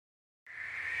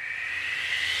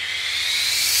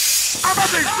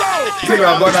Ke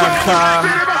ba bona ga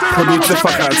go dutse fa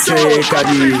fatshe ka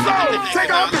di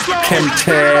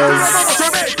chemtrails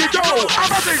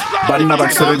banna ba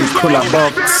tshwere di-cooler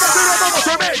box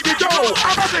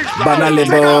bana le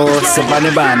bo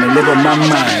sebane le bo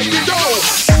mamane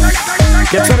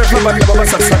ke tshwere fa banna ba ba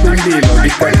sa tlhabeng dilo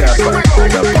dikakapa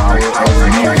the power of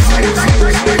music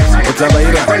o tla ba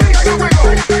ira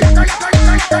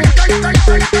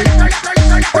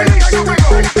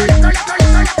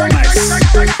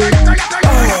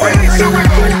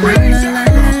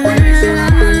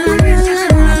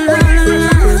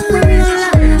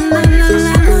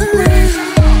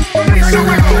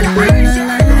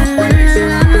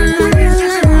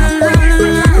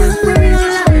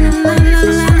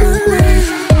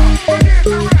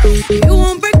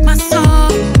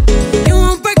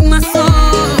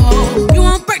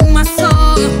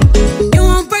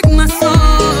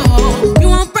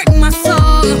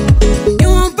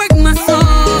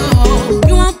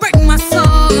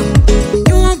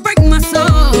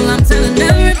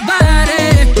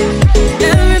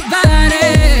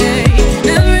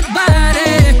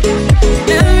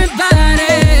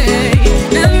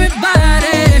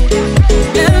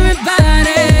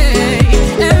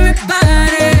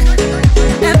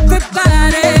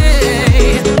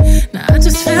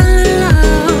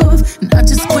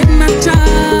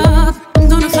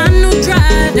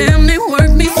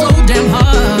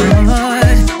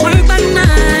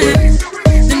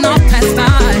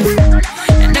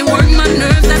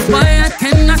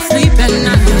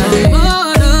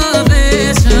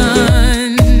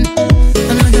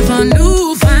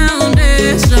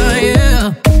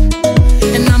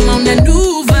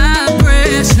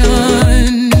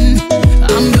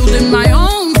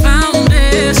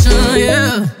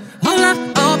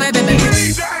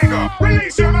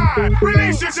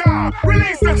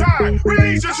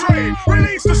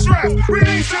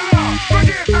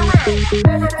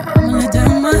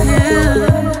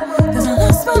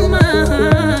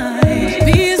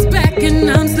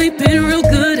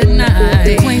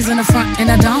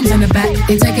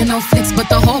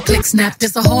Snap.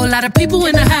 There's a whole lot of people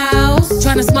in the house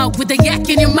trying to smoke with the yak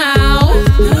in your mouth.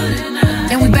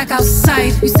 And we back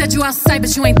outside. You said you outside,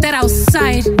 but you ain't that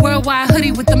outside. Worldwide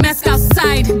hoodie with the mask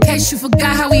outside. In case you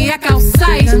forgot how we act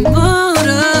outside.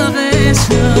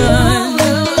 Motivation.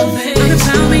 I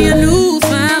found me a new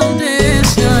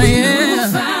foundation. Yeah.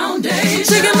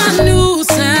 Checking my new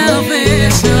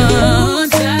salvation.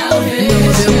 And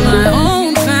I'ma build my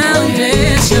own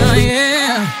foundation. Yeah.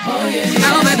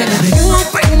 Oh, baby, you won't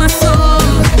break my soul.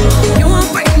 You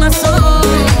won't break my soul.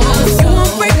 You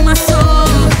won't break my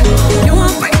soul. You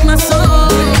won't break my soul.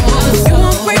 You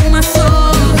won't break my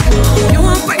soul. You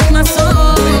won't break my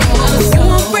soul. You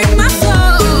won't break my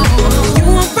soul. You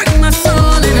won't break my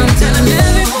soul. And I'm telling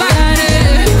everybody,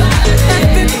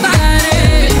 everybody,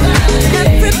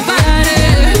 everybody, everybody,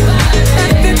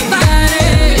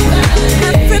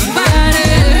 everybody,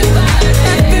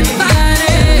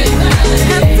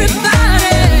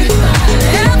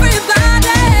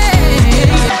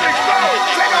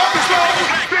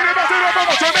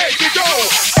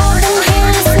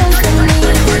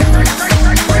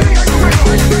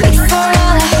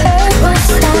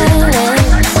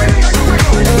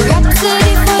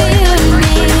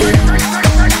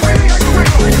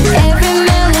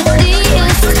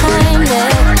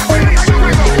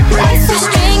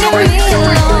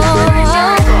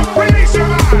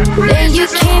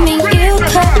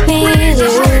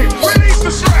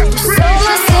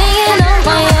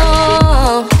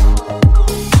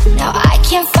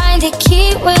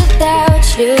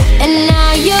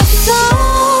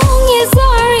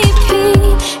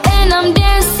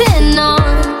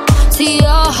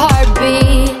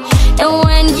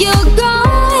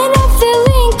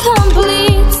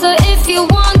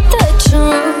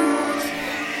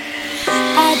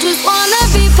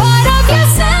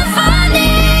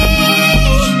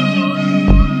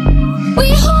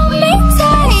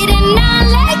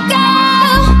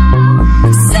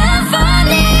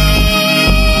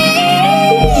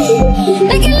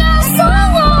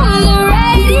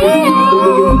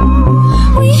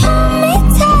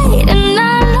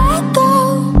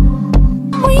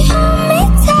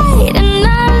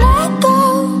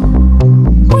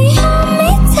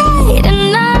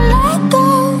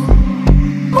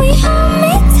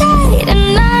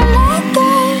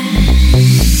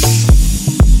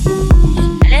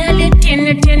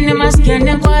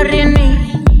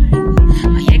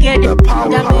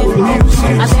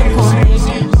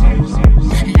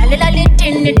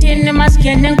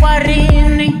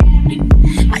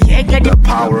 The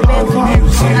power of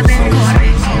music.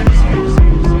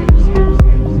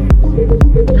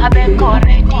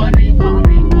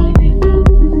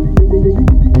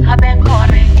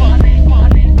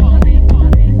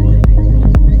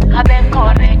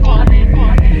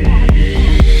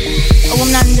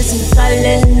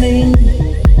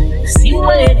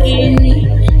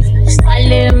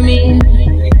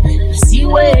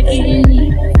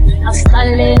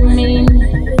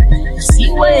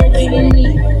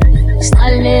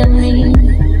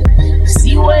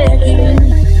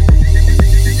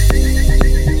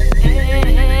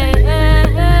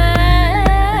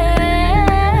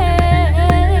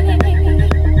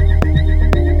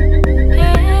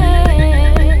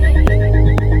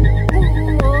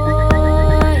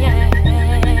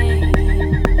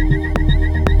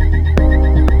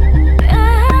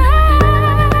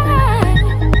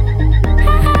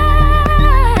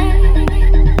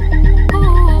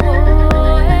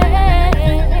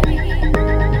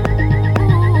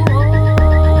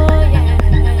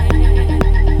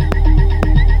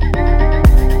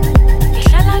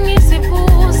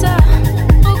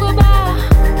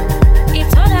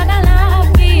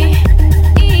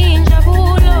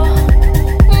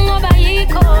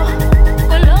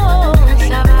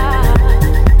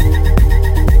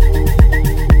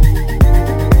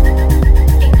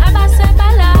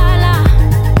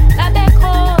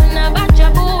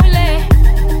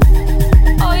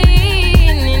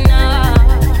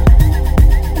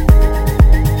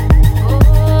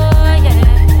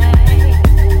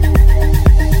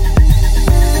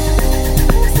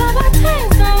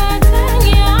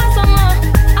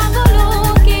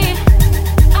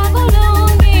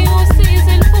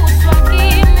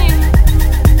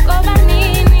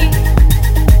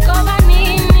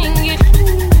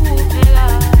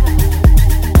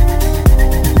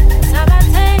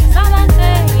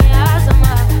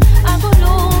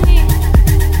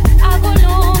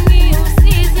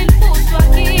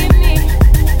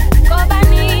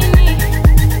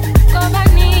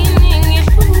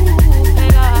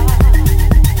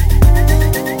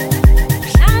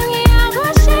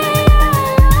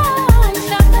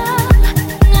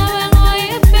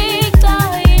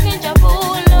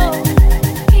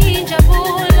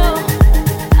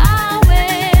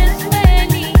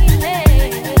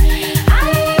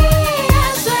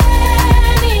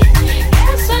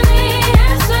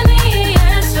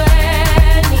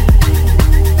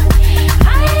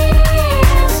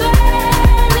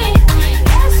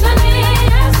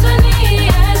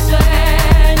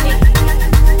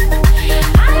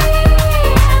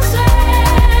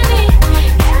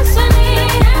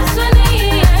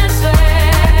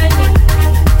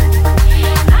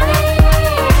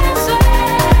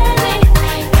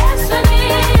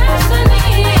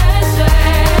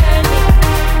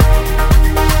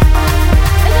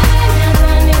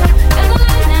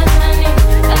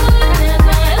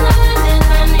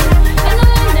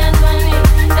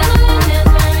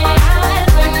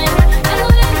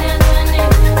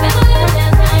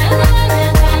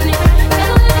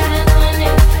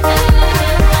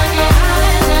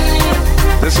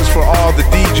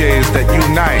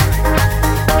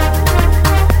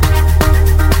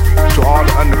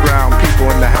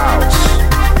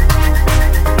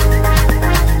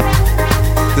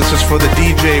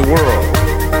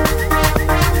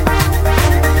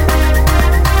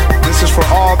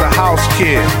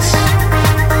 kids,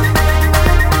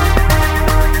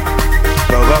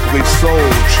 the lovely soul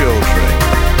children.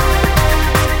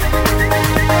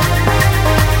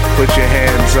 Put your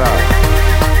hands up.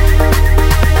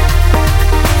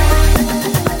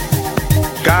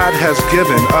 God has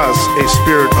given us a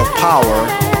spirit of power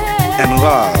and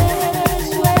love.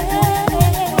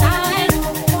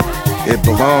 It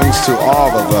belongs to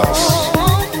all of us.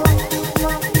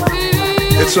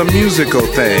 It's a musical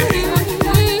thing.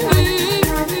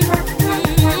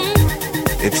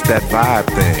 It's that vibe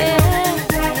thing.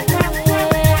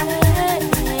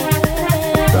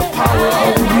 The power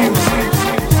of music.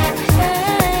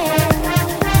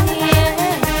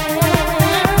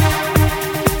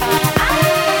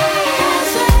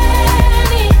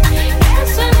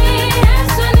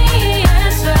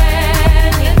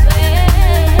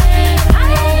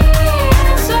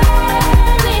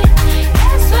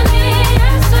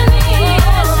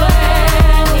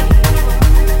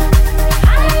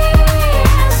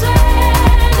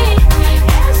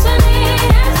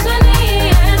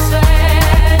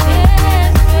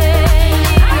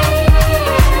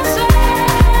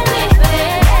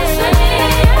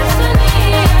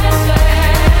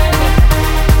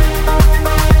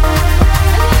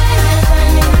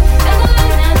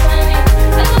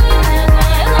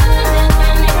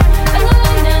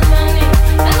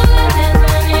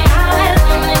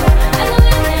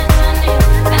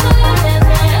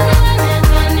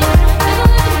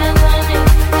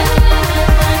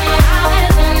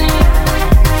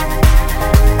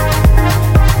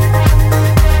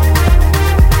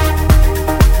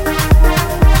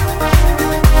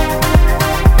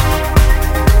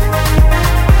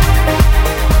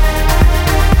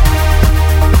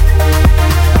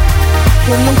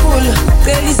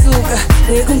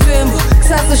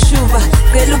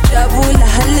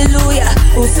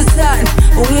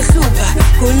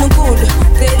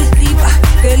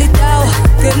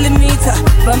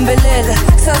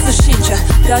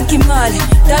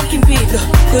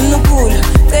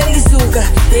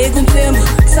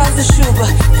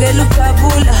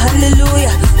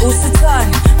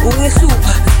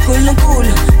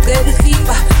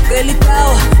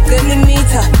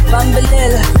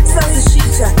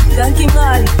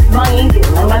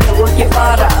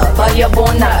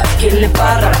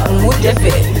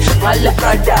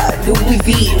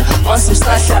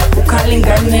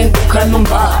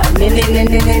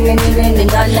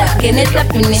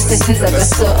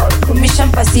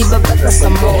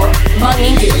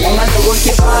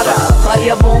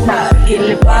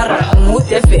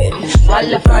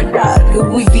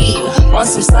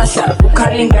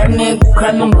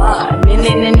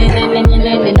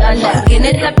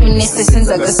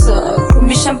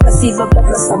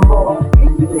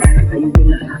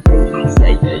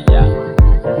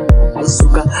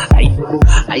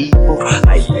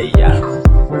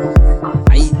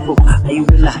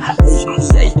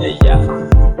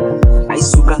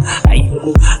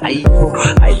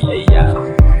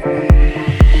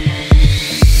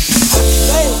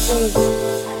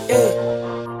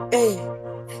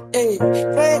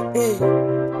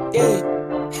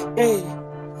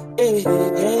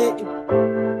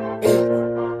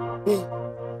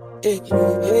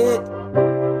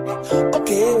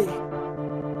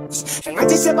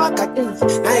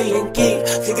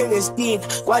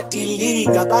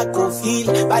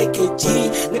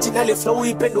 Flow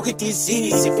ipendo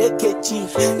kitizizi bekechi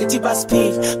niti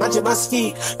baspi manje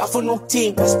masfi bafuna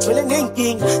ukuthimba sithwele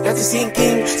nenking nathi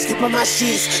sinking skip my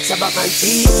sheets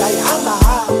sabamanzi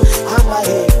hamba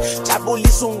he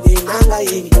jabulisa ungenanga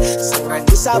he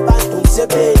sangandisa abantu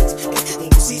umsebenzi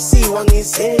ngusisiwa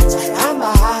ngizenza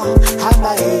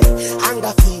hamba he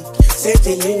angafiki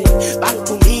setele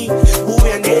bantumbi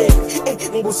buya ne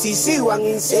ngusisiwa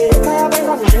ngizenza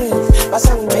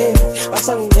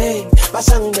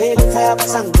basangwe kaya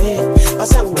basangwe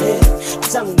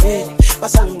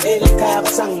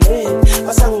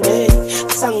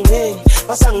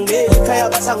kaya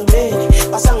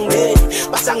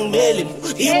basangwe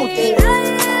imuti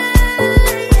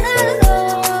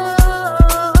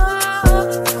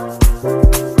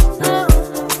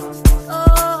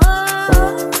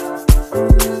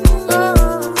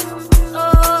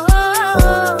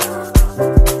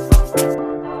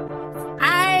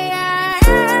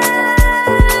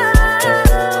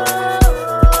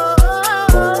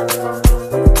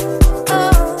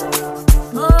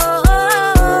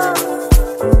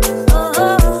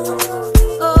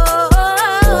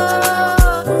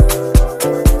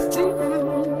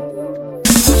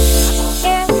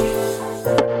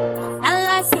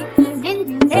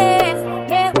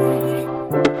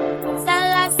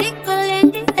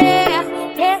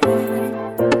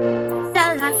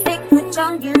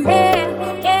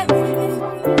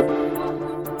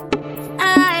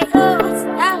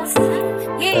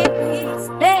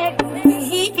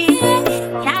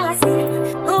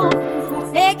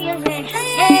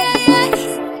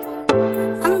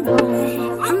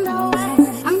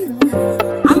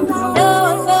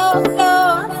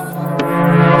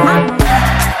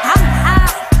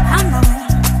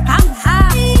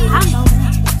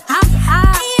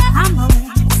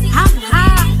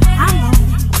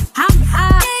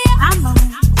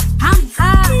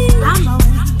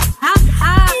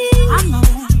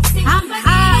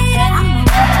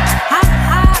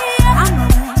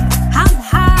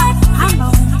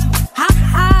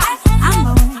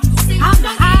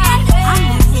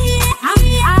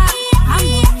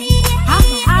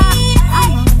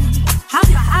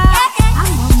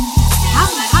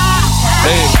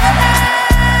Hey,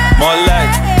 more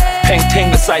light.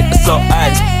 Painting the sight that's all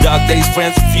eyes. Dark days,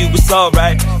 friends with you, it's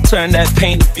alright. Turn that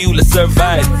pain to fuel to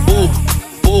survive. Ooh,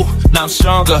 now I'm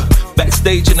stronger.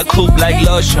 Backstage in the coupe like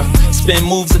Lusher. Spin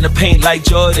moves in the paint like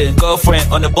Jordan. Girlfriend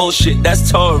on the bullshit,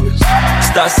 that's Taurus.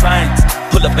 Star signs,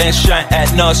 pull up and shine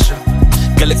at Nostra.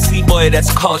 Galaxy boy,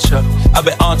 that's culture. I've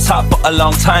been on top for a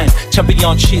long time.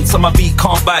 Champion cheats on my beat,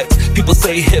 bites. People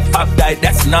say hip-hop died,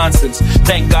 that's nonsense.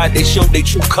 Thank God they showed their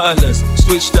true colors.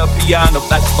 Switched up piano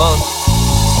like bug.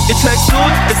 It tracks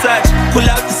soon, it's like, pull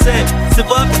out the set. Zip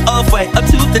up the off-white, up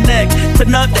to the neck.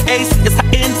 Turn up the ace, it's hot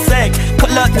in the sack.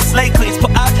 Call out the slate queens,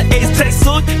 pull out the ace. Tracks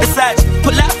soon, it's like,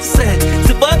 pull out the set.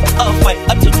 Zip up the off-white,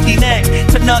 up to the neck.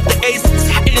 Turn up the ace,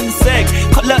 it's hot in the sack.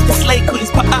 Call out the slate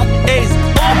queens, pull out the ace.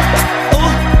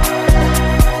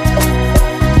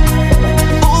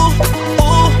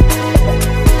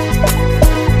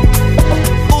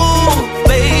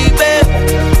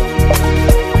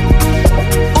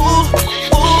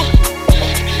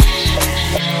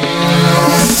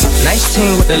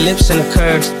 With the lips and the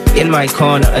curves in my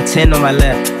corner, a 10 on my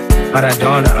left.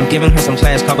 Maradona, I'm giving her some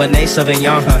class, Cabernet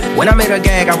Sauvignon. When I made her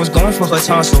gag, I was going for her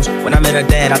tonsils. When I met her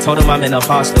dad, I told him I'm in a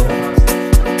hostel.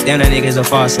 Damn, that nigga's a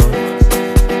fossil.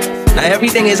 Now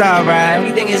everything is alright,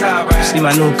 See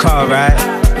my new car, right?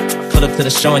 Pull up to the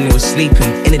show and he was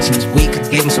sleeping. Energy was weak,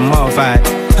 gave him some more vibe.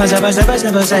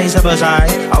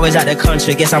 Always out the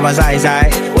country, guess I was eyes.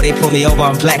 Well, they pull me over,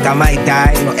 I'm black, I might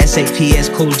die. You know, SAPS,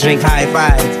 cool drink, high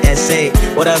fives. SA,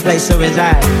 what a place to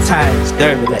reside. Times,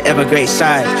 Durban, the Evergreen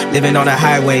side. Living on a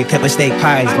highway, pepper steak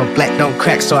pies. But black don't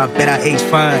crack, so I bet I age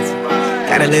fine.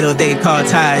 Got a little thing called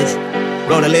ties.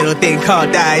 Wrote a little thing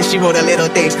called dies. She wrote a little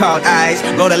thing called eyes.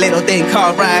 Wrote a little thing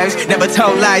called rhymes. Never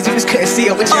told lies, you just couldn't see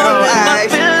it with your own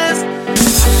eyes.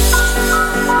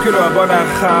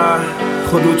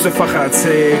 خدود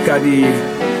فخاتse kadi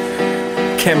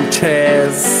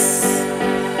chemtrails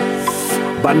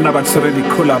banna ba tsore di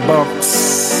cooler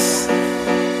box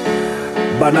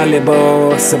bana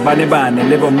lebo se bane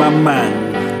lebo mamang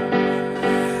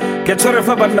ke tsore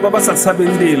fa banna ba ba sa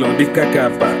tshabeng dilo di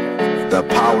kakapa. The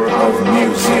power of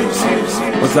music.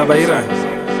 O tla ba ira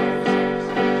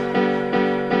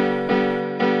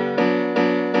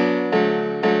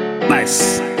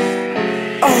nice.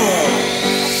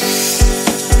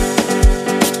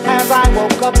 I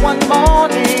woke up one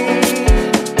morning,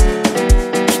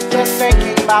 just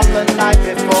thinking about the night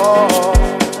before.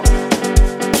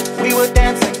 We were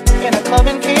dancing in a club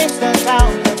in Kingston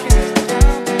Town,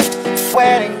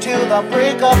 sweating to the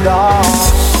break of dawn.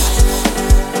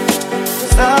 The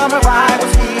summer vibe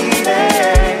was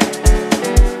heated,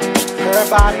 her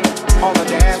body on the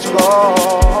dance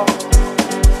floor.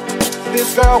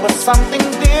 This girl was something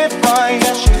different,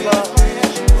 yes she was.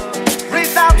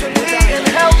 Reached out to me and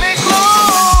held me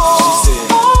close.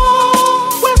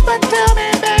 Oh, whisper to me,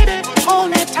 baby, hold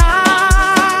me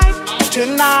tight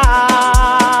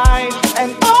tonight.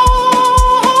 And oh,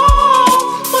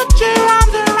 put your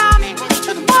arms around me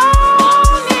to the morning.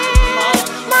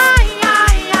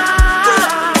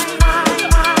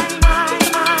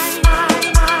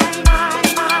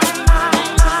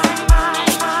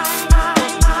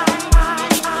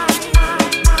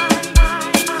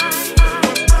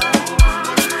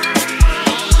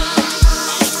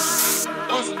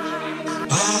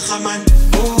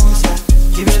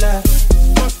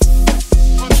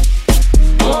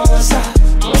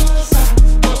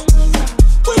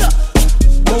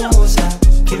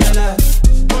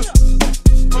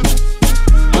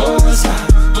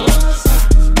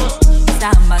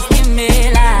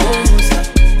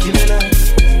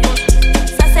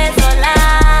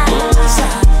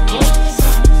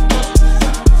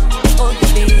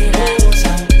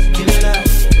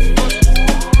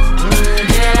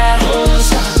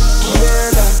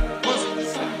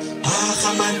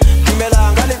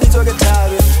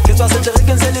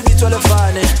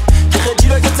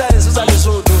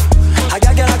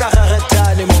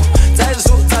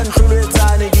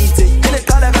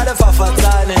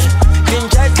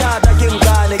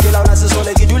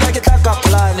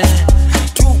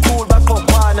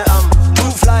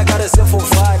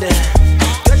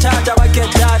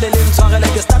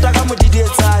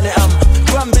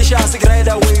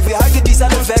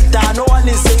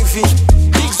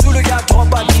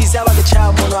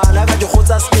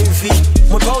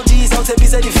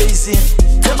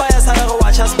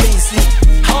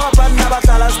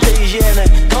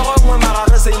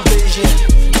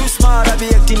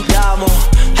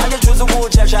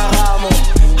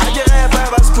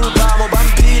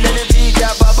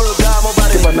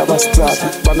 Bust drop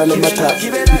it. bana le mathata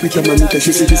ipita mamita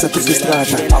shisibisa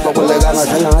pistrata ababolekanga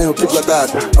dlala ngayo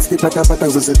pikwatata afitapata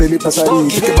ngizozetela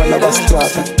ipasariti ke bana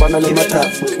bastrata bana le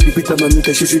mathata ipita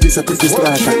mamita shisibisa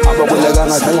pistrata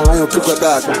ababolekanga dlala ngayo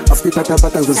pikwatata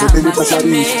afitapata ngizozetela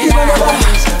ipasariti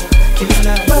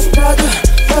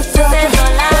bastrata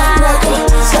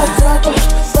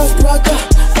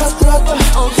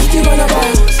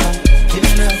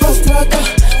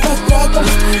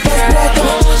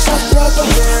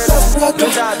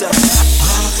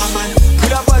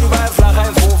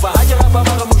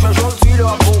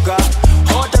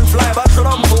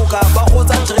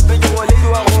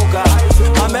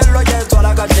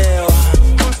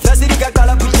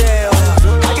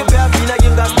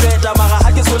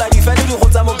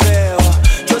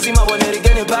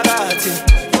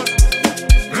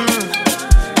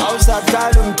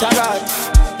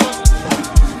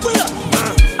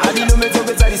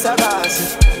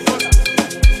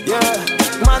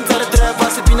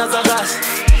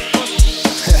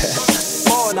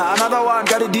Another one,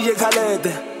 got a DJ Khaled.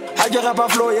 I get up a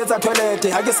flow, it's a toilet.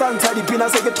 I get some tidy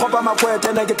peanuts, I get top of my quet,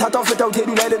 and I get cut off it out here,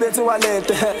 you let it to a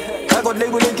let. I got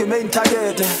label link, main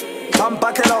target. I'm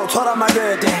back out, what am I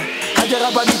get? I get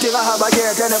up a DJ, I have a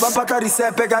get, and if I pack a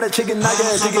recipe, I got a chicken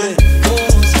nugget.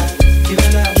 Give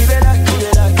it up, give it up, give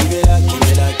it up, give it up, give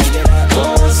it up, give it up, give it up.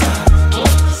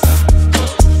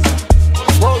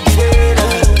 Whoa, give it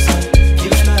up.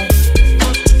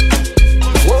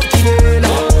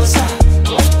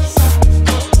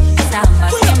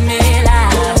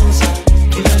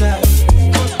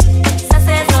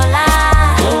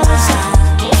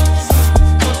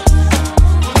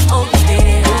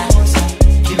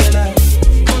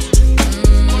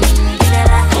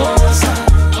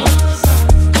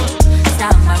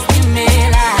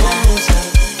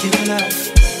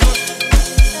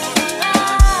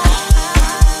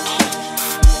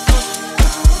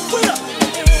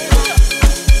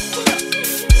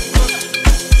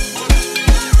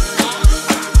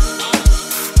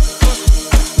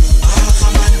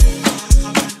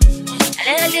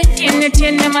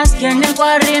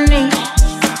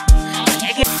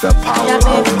 The power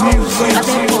of music.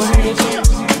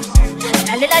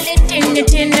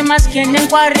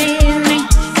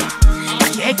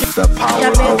 The power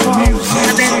of music.